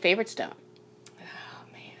 What's your favorite stone? Oh,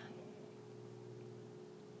 man.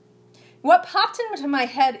 What popped into my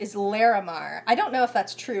head is Larimar. I don't know if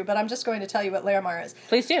that's true, but I'm just going to tell you what Larimar is.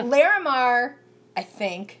 Please do. Larimar, I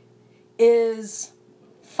think, is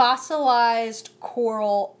fossilized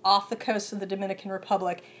coral off the coast of the Dominican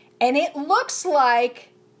Republic, and it looks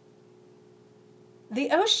like the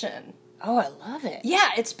ocean. Oh, I love it.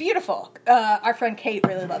 Yeah, it's beautiful. Our friend Kate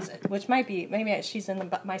really loves it, which maybe she's in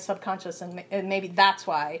my subconscious, and maybe that's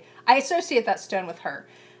why I associate that stone with her.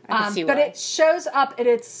 I can see but why. it shows up, and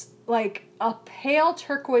it's like a pale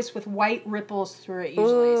turquoise with white ripples through it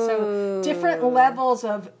usually. Ooh. So different levels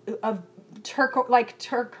of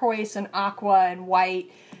turquoise and aqua and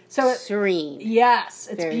white. So serene. Yes,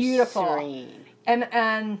 it's very beautiful. Serene.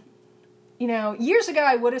 And you know, years ago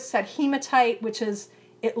I would have said hematite, which is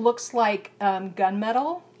it looks like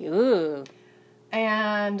gunmetal. Ooh.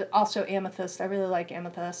 And also amethyst. I really like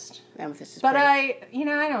amethyst. Amethyst is but pretty.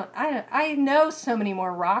 I know so many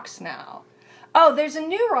more rocks now. Oh, there's a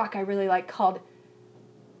new rock I really like called,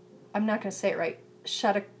 I'm not going to say it right,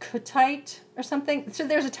 Chattacutite or something. So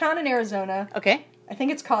there's a town in Arizona. Okay. I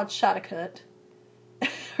think it's called Chattacut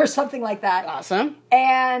or something like that. Awesome.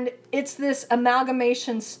 And it's this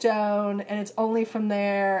amalgamation stone, and it's only from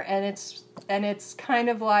there, and it's kind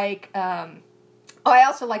of like, I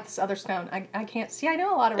also like this other stone. I can't see. I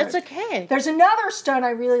know a lot of It's words. okay. There's another stone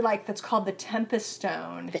I really like that's called the Tempest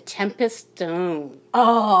Stone. The Tempest Stone.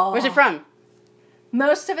 Oh. Where's it from?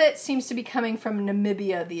 Most of it seems to be coming from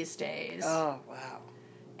Namibia these days. Oh, wow.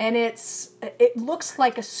 And it looks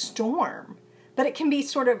like a storm, but it can be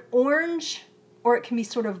sort of orange or it can be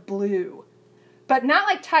sort of blue. But not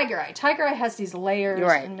like Tiger Eye. Tiger Eye has these layers. You're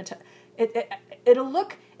right. And it'll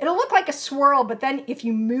look like a swirl, but then if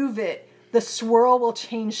you move it, the swirl will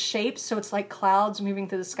change shape, so it's like clouds moving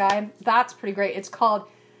through the sky. That's pretty great. It's called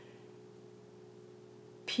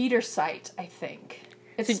Petersite, I think.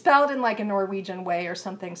 It's spelled in like a Norwegian way or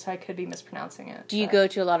something, so I could be mispronouncing it. Do you go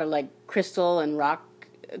to a lot of like crystal and rock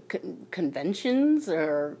conventions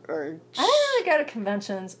or? I don't really go to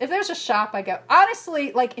conventions. If there's a shop, I go.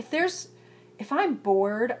 Honestly, like if I'm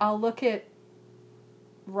bored, I'll look at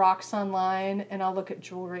rocks online and I'll look at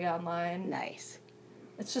jewelry online. Nice.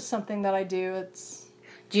 It's just something that I do.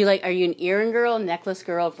 Do you are you an earring girl, necklace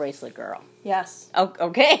girl, bracelet girl? Yes. Oh,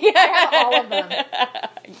 okay. I have all of them.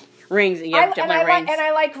 Rings. You have definitely rings.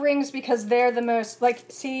 I like rings because they're the most,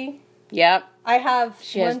 see? Yep. I have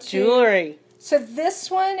She has jewelry. So this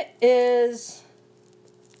one is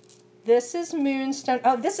moonstone.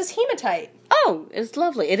 Oh, this is hematite. Oh, it's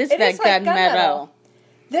lovely. It is It that is like gunmetal.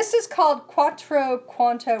 This is called Quattro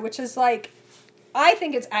Quanto, which is like, I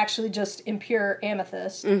think it's actually just impure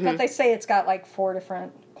amethyst. Mm-hmm. But they say it's got like 4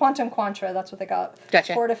 different, Quantum Quantra, that's what they got.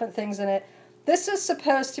 Gotcha. 4 different things in it. This is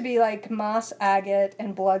supposed to be like moss agate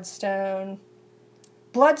and bloodstone.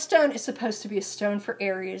 Bloodstone is supposed to be a stone for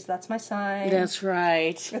Aries. That's my sign. That's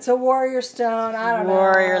right. It's a warrior stone. I don't know.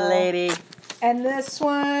 Warrior lady. And this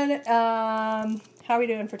one, how are we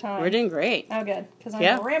doing for time? We're doing great. Oh, good. Because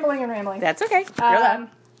I'm rambling. That's okay. You're allowed.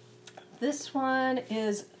 This one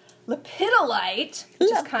is Lepidolite,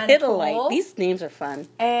 which is kind of cool. These names are fun.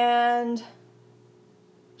 And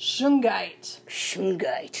Shungite.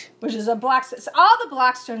 Shungite. Which is a black stone. So all the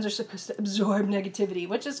black stones are supposed to absorb negativity,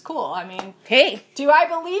 which is cool. I mean, hey, do I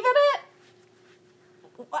believe in it?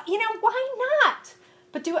 You know, why not?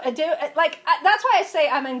 But that's why I say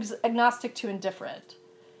I'm agnostic to indifferent.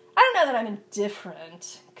 I don't know that I'm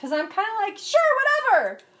indifferent, because I'm kind of like, sure,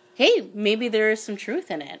 whatever. Hey, maybe there is some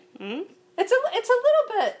truth in it. Hmm? It's a little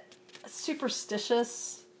bit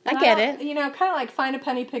superstitious. I get it. You know, kind of like find a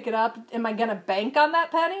penny, pick it up. Am I going to bank on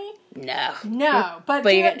that penny? No. But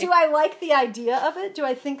do I like the idea of it? Do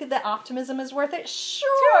I think that the optimism is worth it?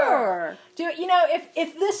 Sure.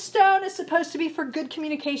 If this stone is supposed to be for good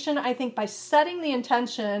communication, I think by setting the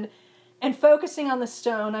intention and focusing on the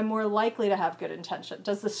stone, I'm more likely to have good intention.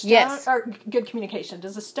 Does the stone or good communication?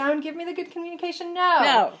 Does the stone give me the good communication?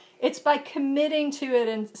 No. It's by committing to it,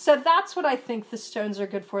 and so that's what I think the stones are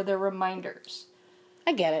good for. They're reminders.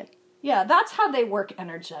 I get it. Yeah, that's how they work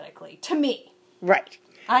energetically, to me. Right.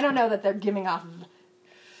 I don't know that they're giving off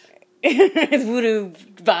voodoo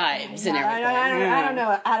vibes and everything. I don't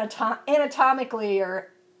know anatomically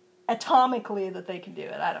or atomically that they can do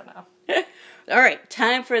it. I don't know. All right,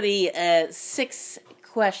 time for the 6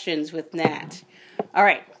 questions with Nat. All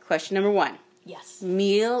right, question number 1. Yes.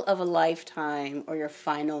 Meal of a lifetime or your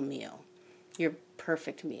final meal? Your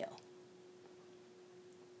perfect meal.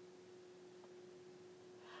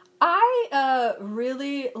 I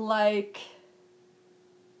really like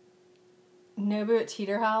Nobu at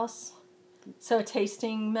Teeter House. So a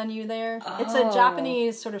tasting menu there. Oh. It's a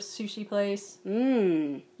Japanese sort of sushi place.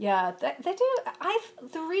 Yeah, they do.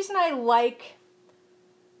 The reason I like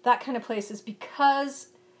that kind of place is because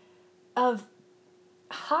of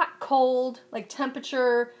hot, cold, like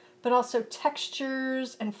temperature, but also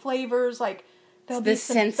textures and flavors. Like there'll be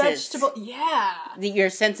some senses. Vegetable. Yeah. Your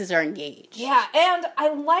senses are engaged. Yeah, and I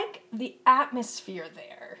like the atmosphere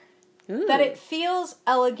there. Ooh. That it feels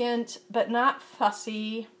elegant, but not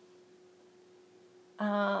fussy.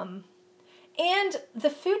 And the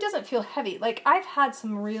food doesn't feel heavy. Like, I've had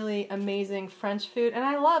some really amazing French food, and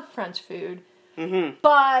I love French food. Mm-hmm.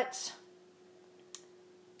 But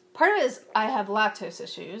part of it is I have lactose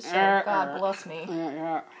issues, so God bless me.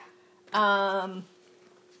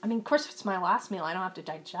 I mean, of course, if it's my last meal, I don't have to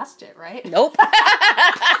digest it, right? Nope.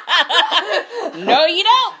 No, you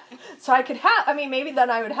don't. So I could have, maybe then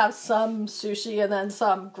I would have some sushi and then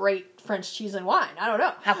some great French cheese and wine. I don't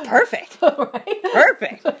know. How perfect. Right?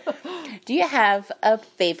 Perfect. Do you have a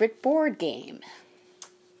favorite board game?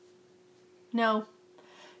 No.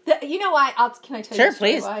 You know why? Can I tell you Sure,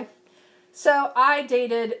 please. Why? So I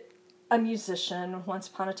dated a musician once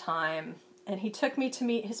upon a time, and he took me to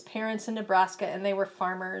meet his parents in Nebraska, and they were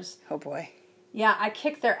farmers. Oh, boy. Yeah, I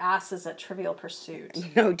kicked their asses at Trivial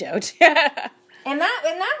Pursuit. No doubt. And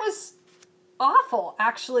that was awful,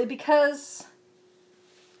 actually, because,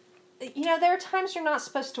 there are times you're not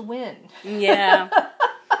supposed to win. Yeah.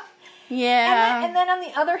 Yeah. And then on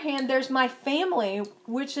the other hand, there's my family,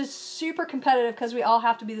 which is super competitive because we all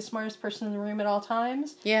have to be the smartest person in the room at all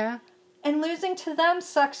times. Yeah. And losing to them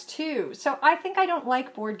sucks too. So I think I don't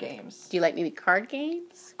like board games. Do you like maybe card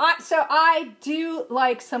games? So I do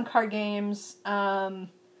like some card games.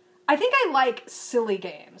 I think I like silly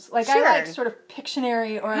games. Like, sure. I like sort of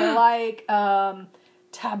Pictionary, or I like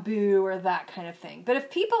Taboo, or that kind of thing. But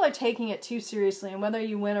if people are taking it too seriously, and whether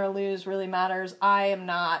you win or lose really matters, I am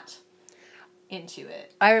not into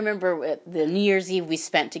it. I remember the New Year's Eve we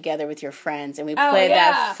spent together with your friends, and we played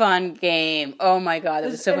that fun game. Oh my God,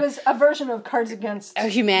 it was a version of Cards Against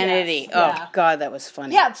Humanity. Yes, oh God, that was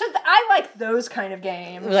funny. Yeah, so I like those kind of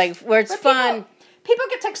games, like where it's fun. People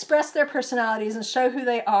get to express their personalities and show who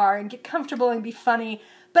they are and get comfortable and be funny.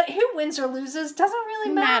 But who wins or loses doesn't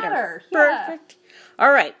really matter. Perfect. Yeah.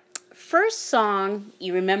 All right. First song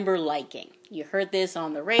you remember liking. You heard this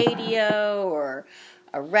on the radio or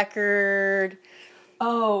a record.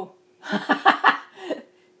 Oh.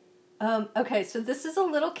 Okay, so this is a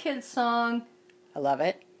little kid song. I love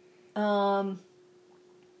it. Oh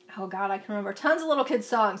God, I can remember tons of little kid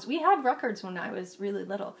songs. We had records when I was really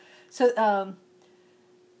little. So,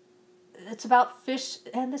 it's about fish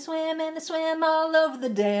and they swim all over the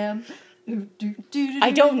dam.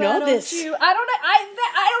 I don't know this. I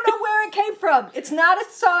don't know where it came from. It's not a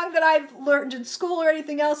song that I've learned in school or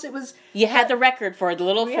anything else. It was... You had the record for the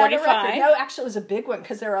little 45. No, actually, it was a big one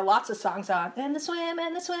because there are lots of songs on. And the swim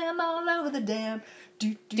all over the dam.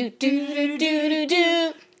 Do do do do do do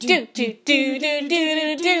do do do do do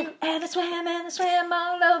do do. And the swim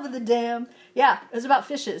all over the dam. Yeah, it was about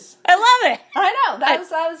fishes. I love it. I know that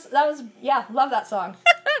was yeah, love that song.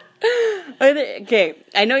 Okay,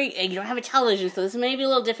 I know you don't have a television, so this may be a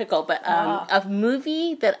little difficult, but a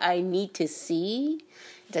movie that I need to see.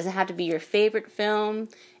 It doesn't have to be your favorite film.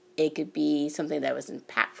 It could be something that was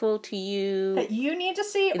impactful to you. That you need to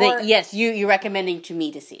see? Or yes, you're recommending to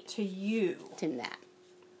me to see. To you. To Nat.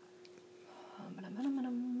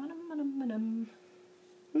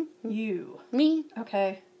 You. Me?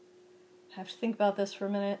 Okay. I have to think about this for a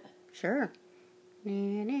minute. Sure. The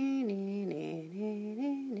only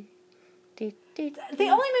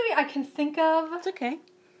movie I can think of it's okay.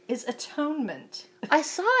 is Atonement. I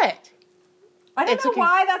saw it. I don't know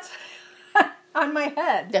why that's on my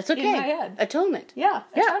head. That's okay. In my head. Atonement. Yeah,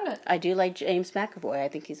 Atonement. I do like James McAvoy. I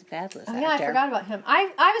think he's a fabulous actor. Yeah, I forgot about him. I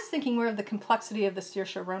was thinking more of the complexity of the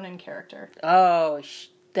Saoirse Ronan character. Oh,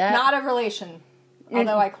 that... Not of relation,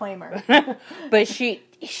 although I claim her. But she's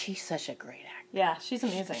such a great actor. Yeah, she's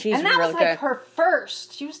amazing. And that was like her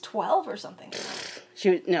first. She was 12 or something.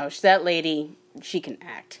 She's that lady, she can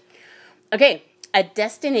act. Okay, a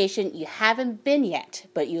destination you haven't been yet,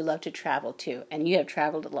 but you love to travel to, and you have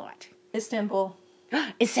traveled a lot. Istanbul.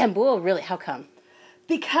 Istanbul, really? How come?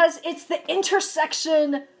 Because it's the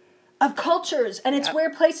intersection of cultures, and it's where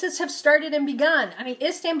places have started and begun. I mean,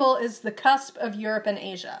 Istanbul is the cusp of Europe and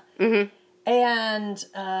Asia. Mm-hmm.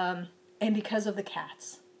 And because of the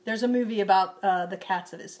cats. There's a movie about the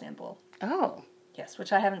cats of Istanbul. Oh. Yes,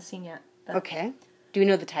 which I haven't seen yet. Okay. Do you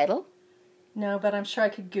know the title? No, but I'm sure I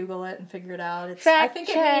could Google it and figure it out. I think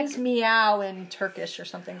it means meow in Turkish or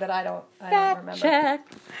something, but I don't remember. Check.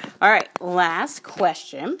 All right, last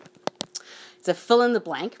question. It's a fill in the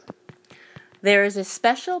blank. There is a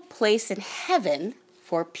special place in heaven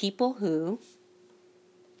for people who...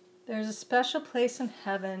 There's a special place in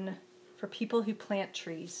heaven for people who plant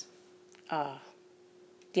trees. Do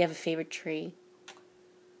you have a favorite tree?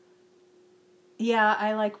 Yeah,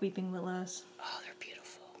 I like weeping willows. Oh, they're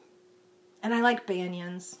beautiful. And I like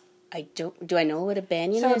banyans. Do I know what a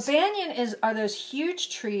banyan is? So a banyan are those huge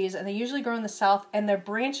trees, and they usually grow in the south, and their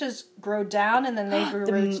branches grow down, and then they grow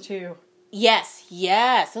roots too. Yes.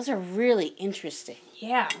 Those are really interesting.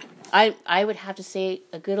 Yeah. I would have to say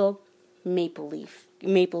a good old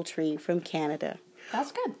maple tree from Canada.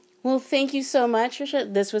 That's good. Well, thank you so much,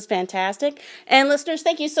 Trisha. This was fantastic. And listeners,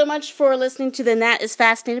 thank you so much for listening to the Nat is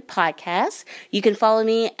Fascinated podcast. You can follow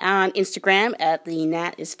me on Instagram at the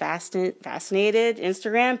Nat is Fascinated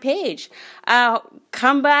Instagram page.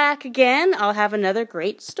 Come back again. I'll have another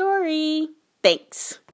great story. Thanks.